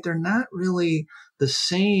 right? They're not really the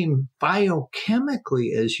same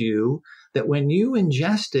biochemically as you, that when you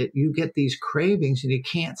ingest it, you get these cravings and you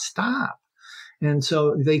can't stop. And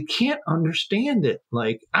so they can't understand it.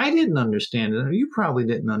 Like I didn't understand it. You probably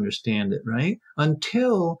didn't understand it, right?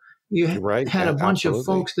 Until you had a bunch of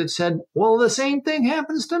folks that said, well, the same thing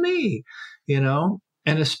happens to me, and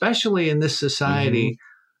especially in this society,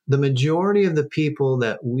 the majority of the people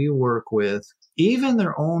that we work with, even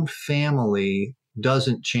their own family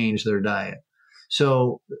doesn't change their diet.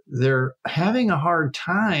 So they're having a hard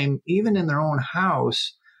time, even in their own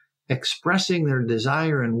house, expressing their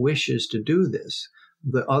desire and wishes to do this.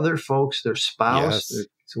 The other folks, their spouse,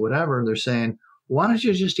 whatever, they're saying, why don't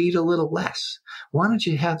you just eat a little less? Why don't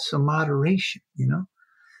you have some moderation,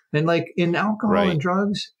 And like in alcohol and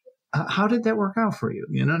drugs, how did that work out for you?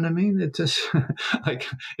 You know what I mean? It just like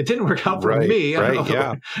it didn't work out for me.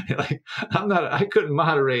 I couldn't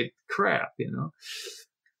moderate crap,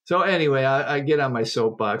 So anyway, I get on my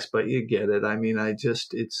soapbox, but you get it. I mean,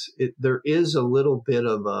 there is a little bit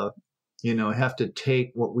of a, have to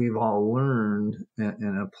take what we've all learned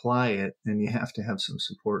and apply it, and you have to have some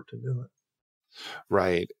support to do it.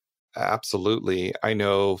 Right. Absolutely. I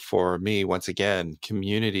know for me, once again,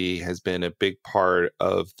 community has been a big part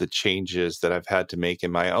of the changes that I've had to make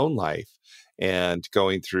in my own life, and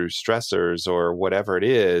going through stressors or whatever it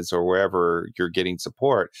is, or wherever you're getting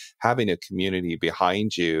support, having a community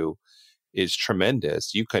behind you is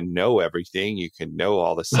tremendous. You can know everything. You can know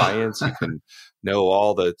all the science. You can know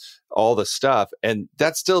all the stuff. And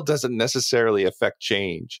that still doesn't necessarily affect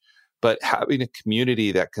change. But having a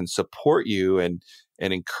community that can support you and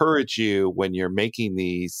encourage you when you're making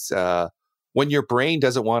these, when your brain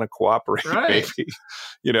doesn't want to cooperate, maybe,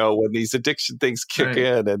 when these addiction things kick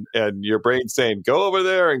in and your brain's saying, go over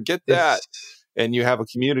there and get that. And you have a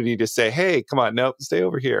community to say, hey, come on, no, stay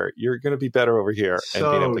over here. You're going to be better over here. And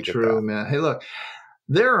being able to get that. Man. Hey, look,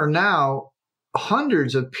 there are now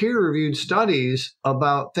hundreds of peer-reviewed studies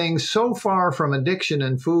about things so far from addiction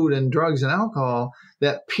and food and drugs and alcohol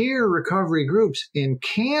that peer recovery groups in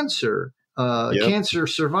cancer, cancer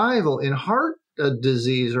survival, in heart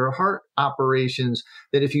disease or heart operations,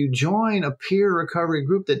 that if you join a peer recovery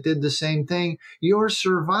group that did the same thing, your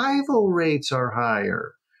survival rates are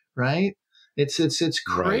higher, right? It's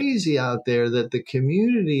crazy out there that the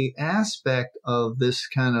community aspect of this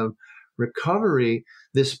kind of recovery,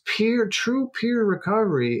 this true peer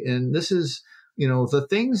recovery, and this is, the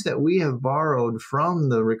things that we have borrowed from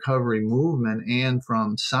the recovery movement and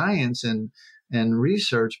from science and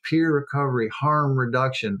research, peer recovery, harm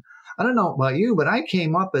reduction. I don't know about you, but I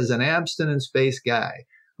came up as an abstinence-based guy.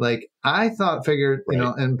 Like I figured,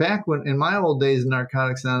 and back when in my old days in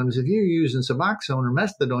Narcotics Anonymous, if you're using Suboxone or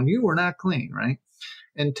Methadone, you were not clean, right?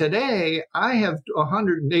 And today I have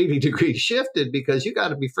 180 degrees shifted, because you got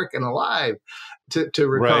to be freaking alive to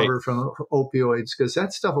recover from opioids, because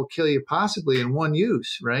that stuff will kill you possibly in one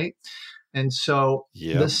use, right? And so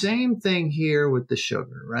Yep. the same thing here with the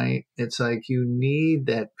sugar, right? It's like you need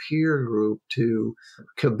that peer group to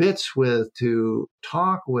kibitz with, to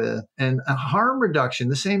talk with, and a harm reduction,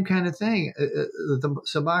 the same kind of thing, the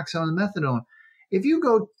Suboxone and methadone. If you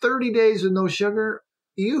go 30 days with no sugar,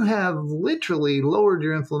 you have literally lowered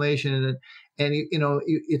your inflammation, and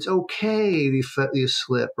it's okay you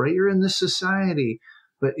slip, right? You're in this society,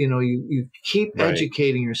 but you keep Right.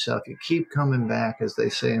 educating yourself. You keep coming back, as they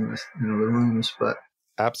say in the rooms. But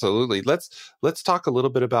Absolutely. Let's talk a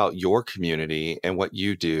little bit about your community and what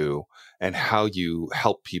you do and how you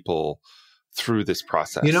help people through this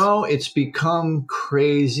process. It's become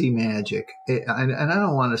crazy magic. And I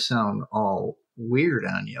don't want to sound all weird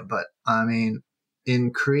on you, but I mean,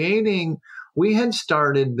 in creating, we had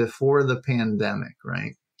started before the pandemic,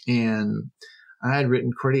 right? And I had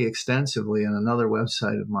written pretty extensively on another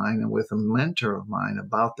website of mine and with a mentor of mine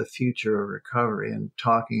about the future of recovery and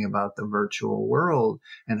talking about the virtual world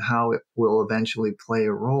and how it will eventually play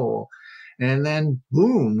a role. And then,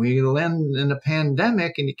 boom, we land in a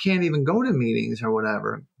pandemic and you can't even go to meetings or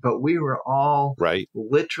whatever. But we were all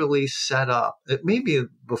literally set up. It may be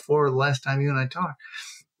before the last time you and I talked.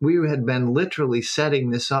 We had been literally setting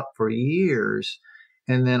this up for years.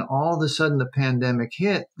 And then all of a sudden the pandemic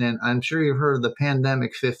hit. And I'm sure you've heard of the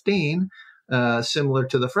pandemic 15, similar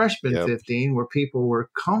to the freshman 15, where people were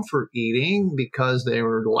comfort eating because they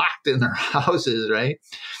were locked in their houses, right?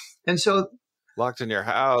 And so locked in your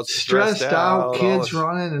house, stressed out, kids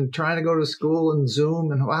running and trying to go to school and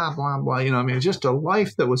Zoom and blah, blah, blah. Just a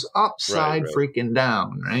life that was upside freaking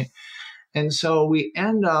down, right? And so we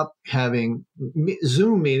end up having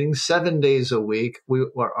Zoom meetings 7 days a week.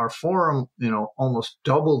 Our forum, almost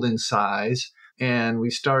doubled in size, and we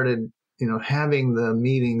started, having the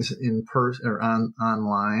meetings in person or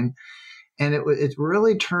online. And it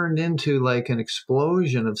really turned into like an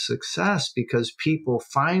explosion of success because people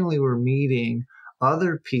finally were meeting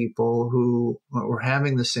other people who were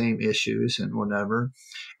having the same issues and whatever.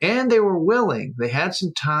 And they were willing. They had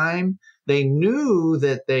some time. They knew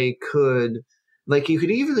that they could, you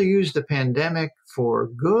could either use the pandemic for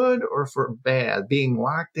good or for bad, being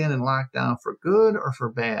locked in and locked down for good or for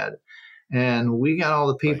bad. And we got all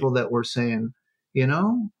the people that were saying,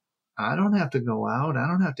 I don't have to go out. I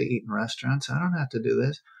don't have to eat in restaurants. I don't have to do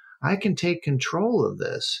this. I can take control of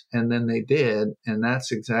this. And then they did. And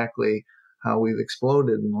that's exactly how we've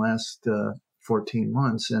exploded in the last 14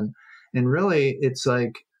 months. And really, it's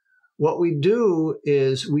like what we do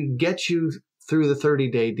is we get you through the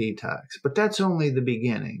 30-day detox, but that's only the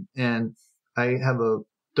beginning. And I have a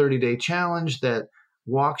 30-day challenge that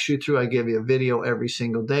walks you through. I give you a video every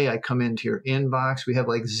single day. I come into your inbox. We have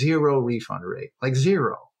like zero refund rate, like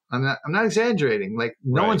zero. I'm not exaggerating. Like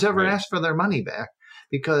no one's ever asked for their money back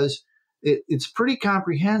because it's pretty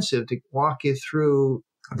comprehensive to walk you through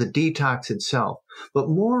the detox itself. But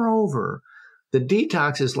moreover, the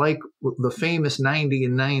detox is like the famous 90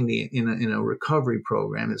 and 90 in a recovery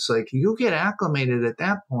program. It's like you get acclimated at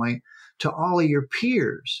that point to all of your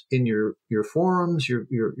peers in your forums,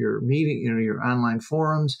 your meeting, your online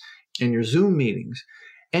forums and your Zoom meetings.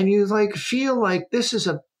 And you feel like this is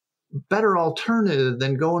a better alternative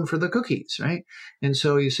than going for the cookies, right? And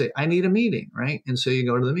so you say, I need a meeting, right? And so you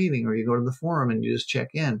go to the meeting or you go to the forum and you just check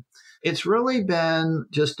in. It's really been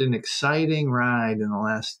just an exciting ride in the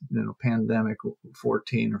last, pandemic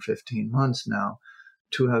 14 or 15 months now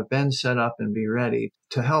to have been set up and be ready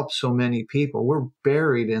to help so many people. We're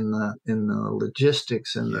buried in the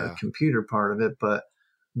logistics and the computer part of it, but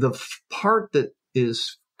the part that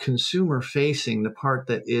is consumer facing, the part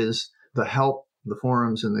that is the help, the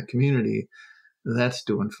forums and the community, that's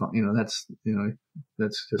doing fun. That's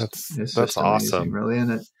just awesome, amazing, really.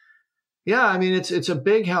 And it's a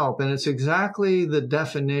big help, and it's exactly the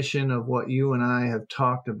definition of what you and I have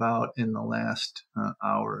talked about in the last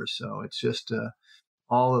hour or so. It's just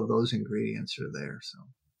all of those ingredients are there. So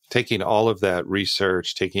taking all of that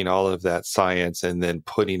research, taking all of that science, and then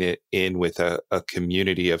putting it in with a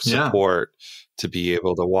community of support to be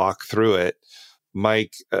able to walk through it.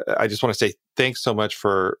 Mike, I just want to say thanks so much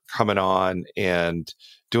for coming on and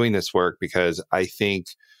doing this work, because I think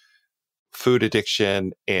food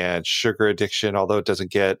addiction and sugar addiction, although it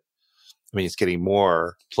doesn't get, it's getting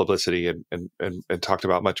more publicity and talked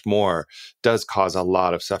about much more, does cause a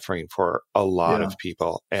lot of suffering for a lot of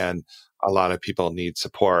people. And a lot of people need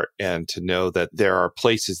support, and to know that there are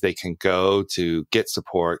places they can go to get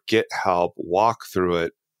support, get help, walk through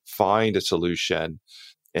it, find a solution,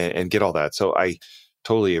 and get all that. So I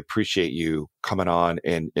totally appreciate you coming on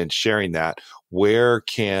and sharing that. Where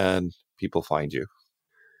can people find you?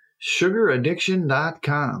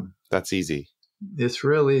 Sugaraddiction.com. That's easy. It's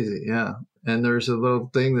real easy. Yeah. And there's a little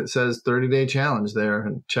thing that says 30-day challenge there,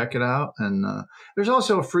 and check it out. And there's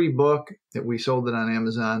also a free book that we sold it on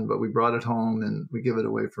Amazon, but we brought it home and we give it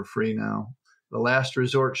away for free now. The Last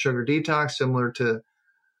Resort Sugar Detox, similar to,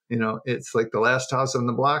 it's like the last house on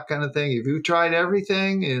the block kind of thing. If you tried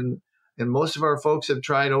everything, and most of our folks have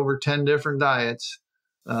tried over 10 different diets,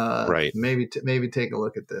 right. Maybe take a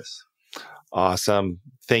look at this. Awesome.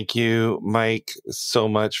 Thank you, Mike, so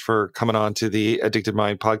much for coming on to the Addicted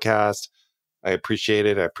Mind podcast. I appreciate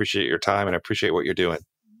it. I appreciate your time, and I appreciate what you're doing.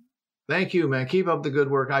 Thank you, man. Keep up the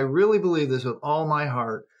good work. I really believe this with all my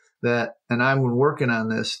heart, and I've been working on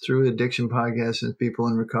this through addiction podcasts and people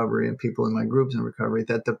in recovery and people in my groups in recovery,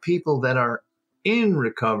 that the people that are in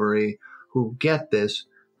recovery who get this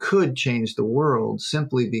could change the world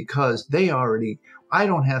simply because I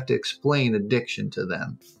don't have to explain addiction to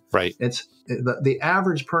them. Right. It's the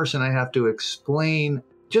average person I have to explain,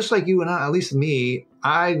 just like you and I, at least me,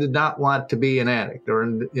 I did not want to be an addict or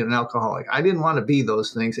an alcoholic. I didn't want to be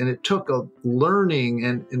those things. And it took a learning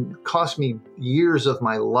and cost me years of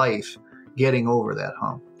my life getting over that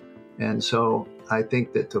hump. And so I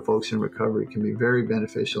think that to folks in recovery can be very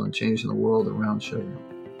beneficial in changing the world around sugar.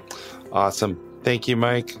 Awesome. Thank you,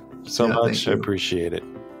 Mike, so much. I appreciate it.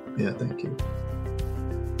 Yeah, thank you.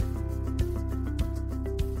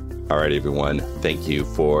 All right, everyone. Thank you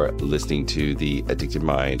for listening to the Addicted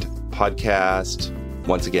Mind podcast.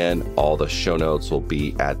 Once again, all the show notes will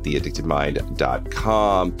be at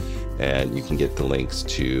theaddictedmind.com, and you can get the links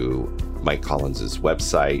to Mike Collins'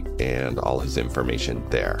 website and all his information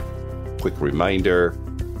there. Quick reminder,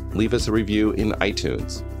 leave us a review in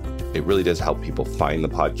iTunes. It really does help people find the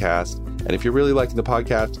podcast. And if you're really liking the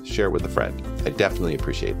podcast, share it with a friend. I definitely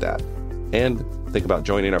appreciate that. And think about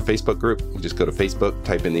joining our Facebook group. You just go to Facebook,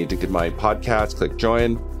 type in the Addicted Mind podcast, click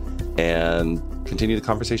join, and continue the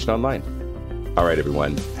conversation online. All right,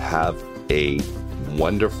 everyone, have a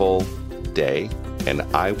wonderful day, and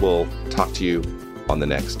I will talk to you on the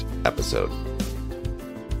next episode.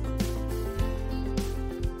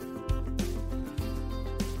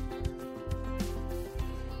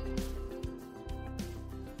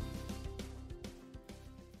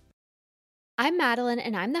 I'm Madeline,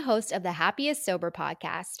 and I'm the host of the Happiest Sober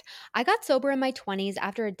podcast. I got sober in my 20s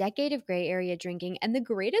after a decade of gray area drinking, and the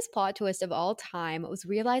greatest plot twist of all time was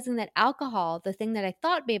realizing that alcohol, the thing that I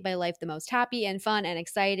thought made my life the most happy and fun and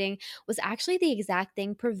exciting, was actually the exact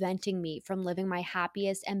thing preventing me from living my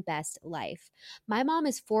happiest and best life. My mom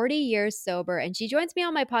is 40 years sober, and she joins me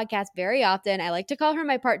on my podcast very often. I like to call her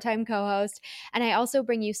my part-time co-host, and I also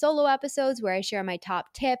bring you solo episodes where I share my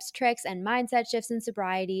top tips, tricks, and mindset shifts in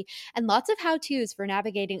sobriety, and lots of how-tos for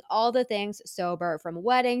navigating all the things sober, from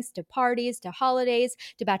weddings to parties to holidays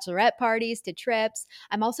to bachelorette parties to trips.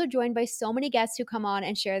 I'm also joined by so many guests who come on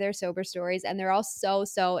and share their sober stories, and they're all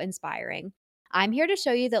so inspiring. I'm here to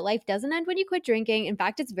show you that life doesn't end when you quit drinking. In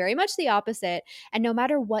fact, it's very much the opposite. And no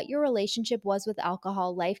matter what your relationship was with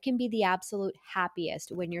alcohol, life can be the absolute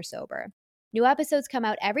happiest when you're sober. New episodes come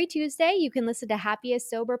out every Tuesday. You can listen to Happiest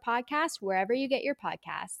Sober podcast wherever you get your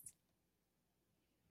podcasts.